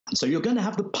So you're going to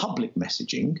have the public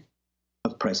messaging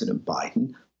of President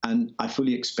Biden, and I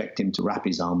fully expect him to wrap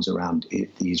his arms around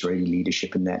the Israeli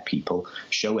leadership and their people,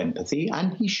 show empathy,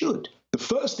 and he should. The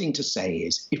first thing to say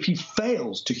is, if he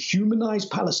fails to humanize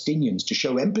Palestinians, to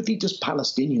show empathy to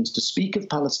Palestinians, to speak of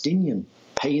Palestinian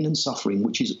pain and suffering,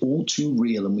 which is all too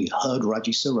real, and we heard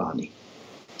Raji Sarani,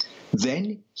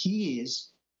 then he is,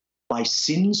 by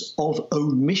sins of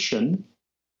omission,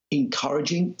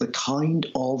 encouraging the kind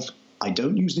of, I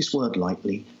don't use this word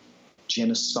lightly,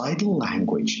 genocidal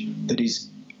language that is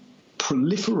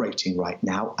proliferating right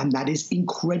now, and that is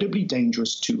incredibly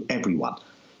dangerous to everyone.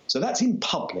 So that's in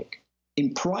public.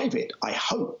 In private, I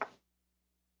hope,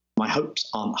 my hopes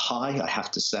aren't high, I have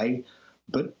to say,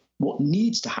 but what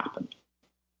needs to happen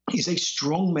is a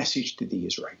strong message to the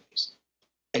Israelis.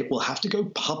 It will have to go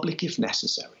public if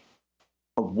necessary,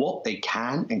 of what they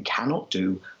can and cannot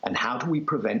do, and how do we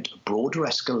prevent a broader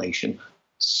escalation,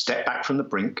 step back from the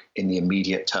brink in the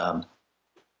immediate term,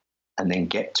 and then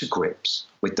get to grips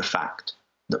with the fact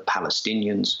that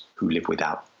Palestinians who live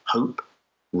without hope,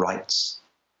 rights,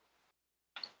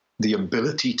 the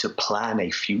ability to plan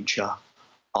a future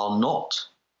are not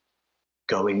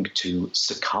going to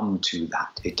succumb to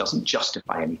that. It doesn't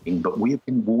justify anything, but we have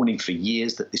been warning for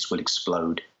years that this will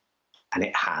explode, and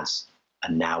it has,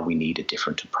 and now we need a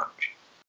different approach.